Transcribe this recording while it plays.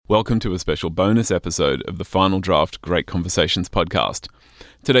Welcome to a special bonus episode of the Final Draft Great Conversations podcast.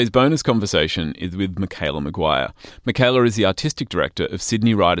 Today's bonus conversation is with Michaela Maguire. Michaela is the Artistic Director of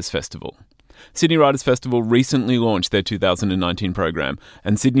Sydney Writers' Festival. Sydney Writers' Festival recently launched their 2019 program,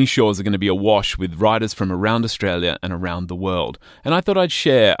 and Sydney shores are going to be awash with writers from around Australia and around the world. And I thought I'd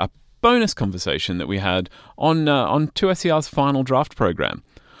share a bonus conversation that we had on 2SER's Final Draft program.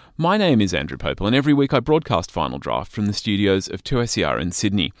 My name is Andrew Popel, and every week I broadcast Final Draft from the studios of 2SER in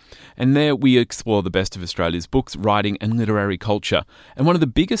Sydney. And there we explore the best of Australia's books, writing and literary culture. And one of the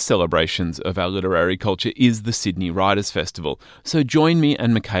biggest celebrations of our literary culture is the Sydney Writers' Festival. So join me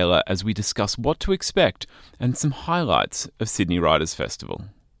and Michaela as we discuss what to expect and some highlights of Sydney Writers' Festival.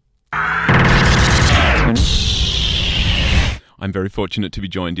 I'm very fortunate to be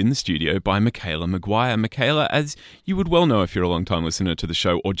joined in the studio by Michaela Maguire. Michaela, as you would well know if you're a long-time listener to the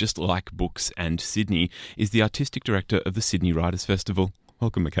show or just like books and Sydney, is the Artistic Director of the Sydney Writers' Festival.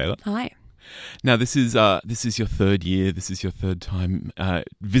 Welcome, Michaela. Hi. Now, this is your third year. This is your third time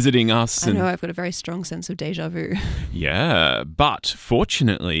visiting us. I know, I've got a very strong sense of déjà vu. Yeah, but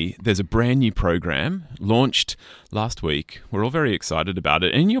fortunately, there's a brand new program launched last week. We're all very excited about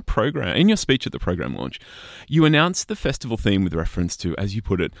it. And in your speech at the program launch, you announced the festival theme with reference to, as you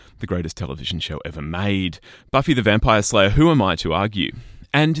put it, the greatest television show ever made, Buffy the Vampire Slayer. Who am I to argue?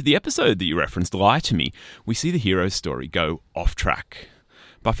 And the episode that you referenced, Lie to Me, we see the hero's story go off track.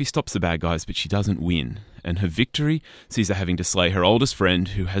 Buffy stops the bad guys, but she doesn't win. And her victory sees her having to slay her oldest friend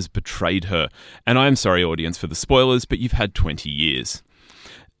who has betrayed her. And I am sorry, audience, for the spoilers, but you've had 20 years.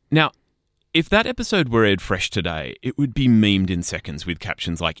 Now, if that episode were aired fresh today, it would be memed in seconds with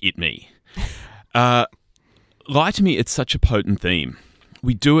captions like, "It me." Lie to Me, it's such a potent theme.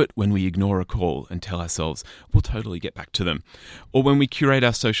 We do it when we ignore a call and tell ourselves we'll totally get back to them. Or when we curate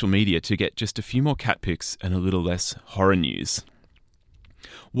our social media to get just a few more cat pics and a little less horror news.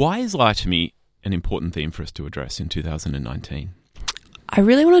 Why is Lie to Me an important theme for us to address in 2019? I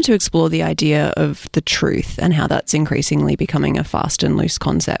really wanted to explore the idea of the truth and how that's increasingly becoming a fast and loose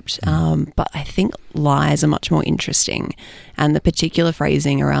concept. But I think lies are much more interesting. And the particular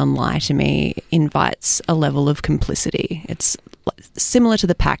phrasing around lie to me invites a level of complicity. It's similar to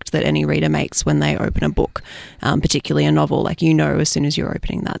the pact that any reader makes when they open a book, particularly a novel. Like, you know, as soon as you're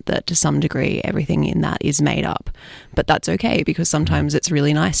opening that to some degree everything in that is made up. But that's okay, because sometimes it's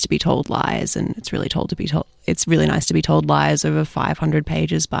really nice to be told lies, and it's really nice to be told lies over 500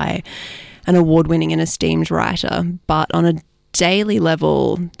 pages by an award-winning and esteemed writer. But on a daily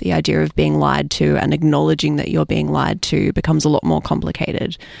level, the idea of being lied to and acknowledging that you're being lied to becomes a lot more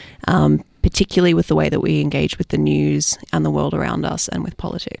complicated, particularly with the way that we engage with the news and the world around us and with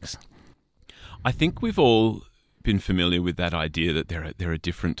politics. I think we've all been familiar with that idea that there are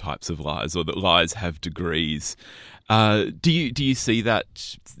different types of lies, or that lies have degrees. Do you see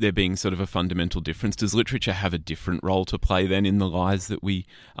that there being sort of a fundamental difference? Does literature have a different role to play then in the lies that we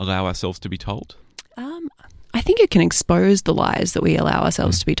allow ourselves to be told? I think it can expose the lies that we allow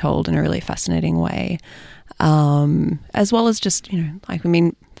ourselves to be told in a really fascinating way, as well as just,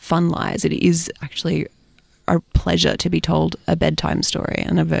 fun lies. It is actually a pleasure to be told a bedtime story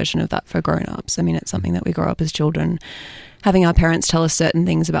and a version of that for grown-ups. I mean, it's something that we grow up as children, having our parents tell us certain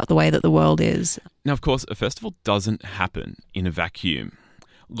things about the way that the world is. Now, of course, a festival doesn't happen in a vacuum.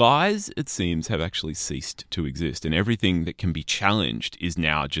 Lies, it seems, have actually ceased to exist, and everything that can be challenged is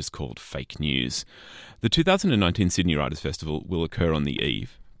now just called fake news. The 2019 Sydney Writers' Festival will occur on the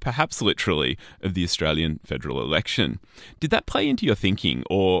eve, perhaps literally, of the Australian federal election. Did that play into your thinking,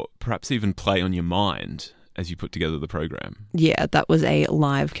 or perhaps even play on your mind as you put together the program? Yeah, that was a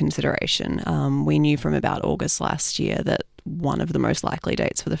live consideration. We knew from about August last year that one of the most likely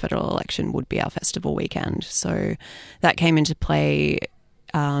dates for the federal election would be our festival weekend. So that came into play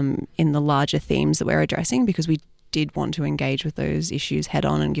in the larger themes that we're addressing, because we did want to engage with those issues head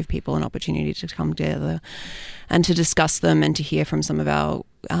on and give people an opportunity to come together and to discuss them and to hear from some of our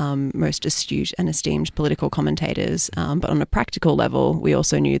most astute and esteemed political commentators. But on a practical level, we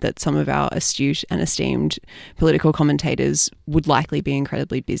also knew that some of our astute and esteemed political commentators would likely be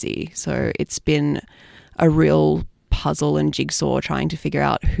incredibly busy. So it's been a real puzzle and jigsaw trying to figure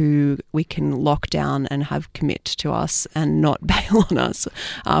out who we can lock down and have commit to us and not bail on us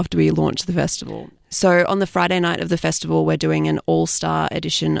after we launch the festival. So on the Friday night of the festival, we're doing an all-star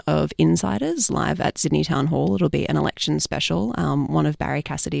edition of Insiders live at Sydney Town Hall. It'll be an election special, one of Barry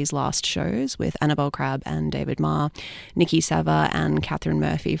Cassidy's last shows, with Annabelle Crabb and David Marr, Nikki Sava and Catherine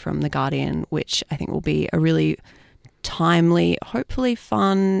Murphy from The Guardian, which I think will be a really timely, hopefully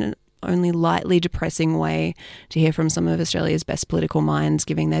fun, only lightly depressing way to hear from some of Australia's best political minds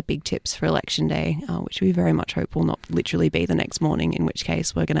giving their big tips for election day, which we very much hope will not literally be the next morning, in which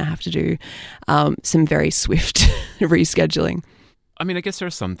case we're going to have to do some very swift rescheduling. I mean, I guess there are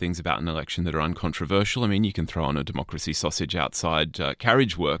some things about an election that are uncontroversial. I mean, you can throw on a democracy sausage outside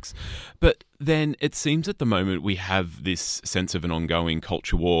Carriage Works. But then it seems at the moment we have this sense of an ongoing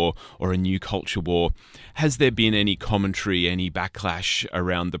culture war or a new culture war. Has there been any commentary, any backlash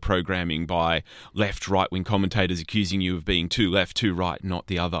around the programming by left, right-wing commentators accusing you of being too left, too right, not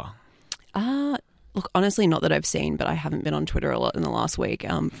the other? Look, honestly, not that I've seen, but I haven't been on Twitter a lot in the last week.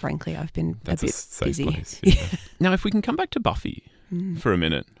 Frankly, I've been a bit busy. Place, yeah. Now, if we can come back to Buffy for a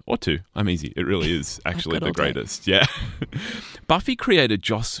minute or two. I'm easy. It really is actually the greatest. Yeah. Buffy creator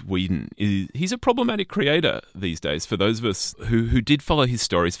Joss Whedon, he's a problematic creator these days for those of us who did follow his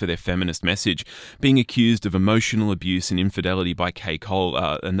stories for their feminist message, being accused of emotional abuse and infidelity by Kay Cole,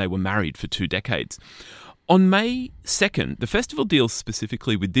 and they were married for 2 decades. On May 2nd, the festival deals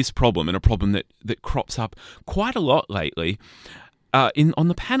specifically with this problem, and a problem that crops up quite a lot lately. On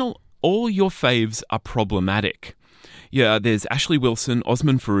the panel, All Your Faves Are Problematic. Yeah, there's Ashley Wilson,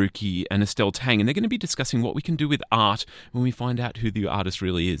 Osman Faruqi, and Estelle Tang, and they're going to be discussing what we can do with art when we find out who the artist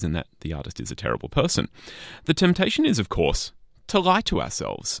really is and that the artist is a terrible person. The temptation is, of course, to lie to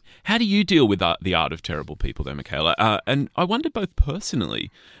ourselves. How do you deal with the art of terrible people, though, Michaela? And I wonder both personally,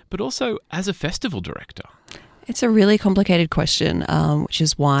 but also as a festival director. It's a really complicated question, which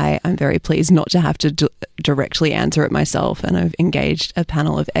is why I'm very pleased not to have to directly answer it myself. And I've engaged a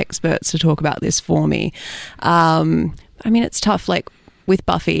panel of experts to talk about this for me. I mean, it's tough. Like with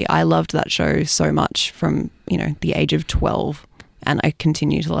Buffy, I loved that show so much from, the age of 12. And I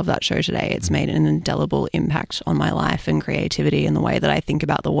continue to love that show today. It's made an indelible impact on my life and creativity and the way that I think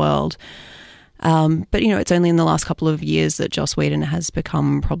about the world. But, it's only in the last couple of years that Joss Whedon has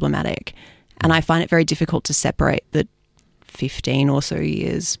become problematic. And I find it very difficult to separate the 15 or so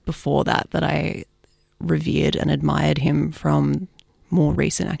years before that I revered and admired him from more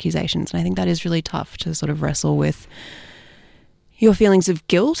recent accusations. And I think that is really tough to sort of wrestle with your feelings of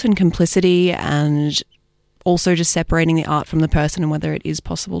guilt and complicity, and also just separating the art from the person and whether it is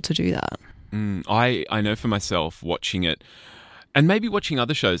possible to do that. I know for myself, watching it, and maybe watching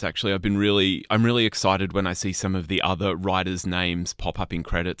other shows, actually, I'm really excited when I see some of the other writers' names pop up in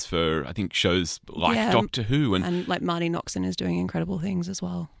credits for, I think, shows like Doctor Who. And like Marty Noxon is doing incredible things as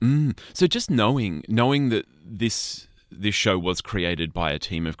well. So just knowing that this show was created by a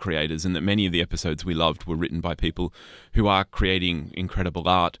team of creators and that many of the episodes we loved were written by people who are creating incredible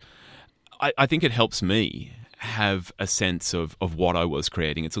art, I think it helps me have a sense of what I was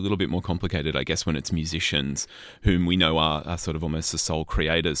creating. It's a little bit more complicated, I guess, when it's musicians whom we know are sort of almost the sole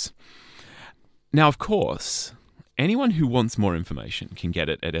creators. Now, of course, anyone who wants more information can get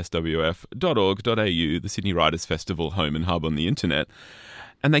it at swf.org.au, the Sydney Writers' Festival home and hub on the internet,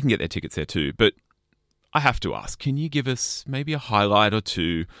 and they can get their tickets there too. But I have to ask, can you give us maybe a highlight or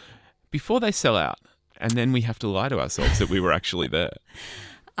two before they sell out, and then we have to lie to ourselves that we were actually there?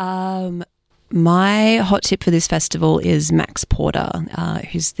 My hot tip for this festival is Max Porter,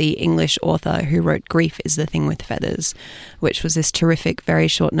 who's the English author who wrote Grief is the Thing with Feathers, which was this terrific, very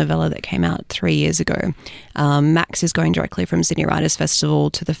short novella that came out 3 years ago. Max is going directly from Sydney Writers' Festival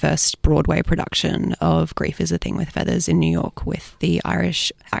to the first Broadway production of Grief is a Thing with Feathers in New York, with the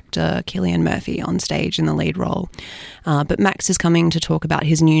Irish actor Cillian Murphy on stage in the lead role. But Max is coming to talk about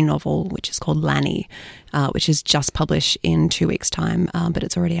his new novel, which is called Lanny, which is just published in 2 weeks' time, but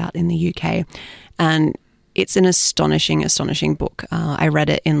it's already out in the UK. And it's an astonishing book. I read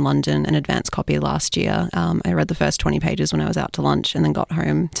it in London, an advance copy last year. I read the first 20 pages when I was out to lunch, and then got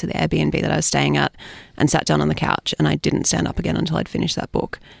home to the Airbnb that I was staying at and sat down on the couch, and I didn't stand up again until I'd finished that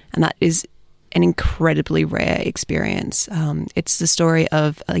book. And that is an incredibly rare experience. It's the story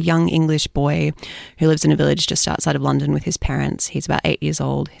of a young English boy who lives in a village just outside of London with his parents. He's about 8 years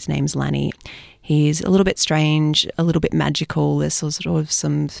old. His name's Lanny. He's a little bit strange, a little bit magical. There's sort of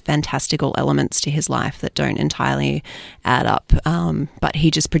some fantastical elements to his life that don't entirely add up, but he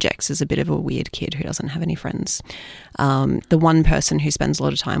just projects as a bit of a weird kid who doesn't have any friends. The one person who spends a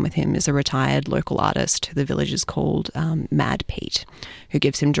lot of time with him is a retired local artist who the village is called Mad Pete, who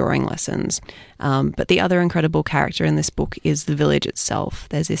gives him drawing lessons. But the other incredible character in this book is the village itself.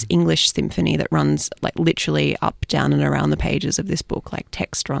 There's this English symphony that runs like literally up, down and around the pages of this book, like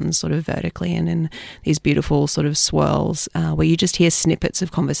text runs sort of vertically and in these beautiful sort of swirls where you just hear snippets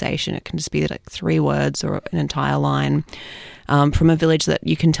of conversation. It can just be like 3 words or an entire line from a village that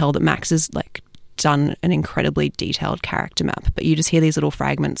you can tell that Max is like done an incredibly detailed character map, but you just hear these little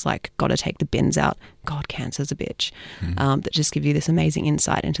fragments like, gotta take the bins out, God, cancer's a bitch, that just give you this amazing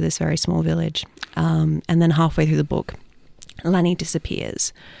insight into this very small village. And then halfway through the book, Lanny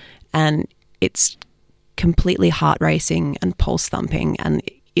disappears, and it's completely heart racing and pulse thumping, and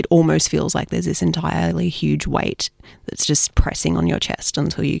it almost feels like there's this entirely huge weight that's just pressing on your chest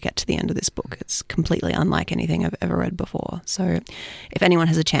until you get to the end of this book. It's completely unlike anything I've ever read before. So if anyone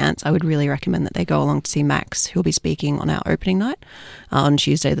has a chance, I would really recommend that they go along to see Max, who'll be speaking on our opening night on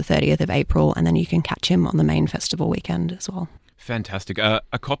Tuesday the 30th of April, and then you can catch him on the main festival weekend as well. Fantastic. A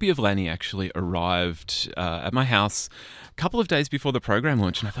copy of Lanny actually arrived at my house a couple of days before the program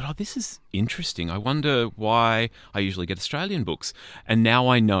launched, and I thought, oh, this is interesting. I wonder why I usually get Australian books. And now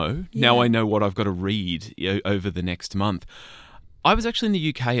I know. Yeah. Now I know what I've got to read over the next month. I was actually in the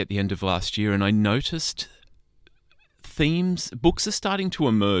UK at the end of last year, and I noticed books are starting to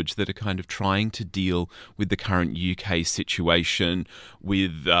emerge that are kind of trying to deal with the current UK situation,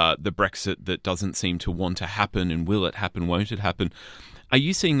 with the Brexit that doesn't seem to want to happen, and will it happen, won't it happen? Are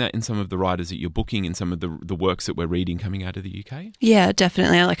you seeing that in some of the writers that you're booking, in some of the works that we're reading coming out of the UK? Yeah,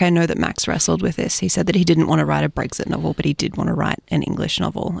 definitely. Like, I know that Max wrestled with this. He said that he didn't want to write a Brexit novel, but he did want to write an English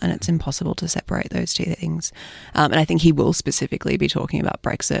novel, and it's impossible to separate those two things. And I think he will specifically be talking about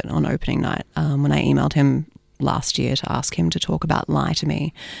Brexit on opening night. When I emailed him last year to ask him to talk about Lie to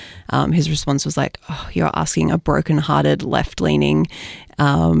Me, his response was like, oh, you're asking a broken-hearted, left-leaning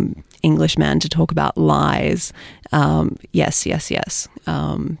Englishman to talk about lies. Yes.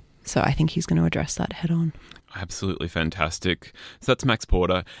 So I think he's going to address that head on. Absolutely fantastic. So that's Max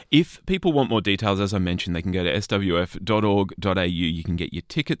Porter. If people want more details, as I mentioned, they can go to swf.org.au. You can get your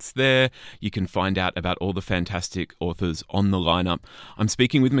tickets there. You can find out about all the fantastic authors on the lineup. I'm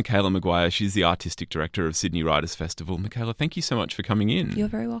speaking with Michaela Maguire. She's the Artistic Director of Sydney Writers' Festival. Michaela, thank you so much for coming in. You're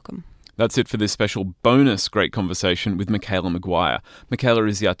very welcome. That's it for this special bonus Great Conversation with Michaela Maguire. Michaela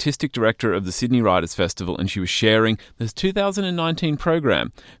is the Artistic Director of the Sydney Writers' Festival, and she was sharing the 2019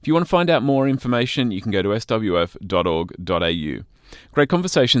 program. If you want to find out more information, you can go to swf.org.au. Great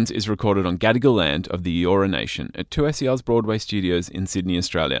Conversations is recorded on Gadigal land of the Eora Nation at 2SER's Broadway Studios in Sydney,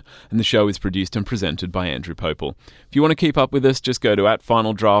 Australia, and the show is produced and presented by Andrew Popel. If you want to keep up with us, just go to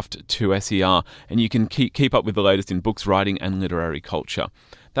 @FinalDraft2SER, and you can keep up with the latest in books, writing, and literary culture.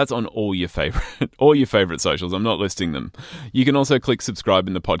 That's on all your favorite socials. I'm not listing them. You can also click subscribe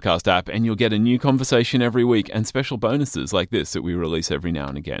in the podcast app, and you'll get a new conversation every week and special bonuses like this that we release every now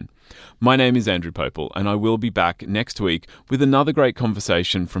and again. My name is Andrew Popel, and I will be back next week with another great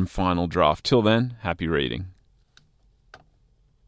conversation from Final Draft. Till then, happy reading.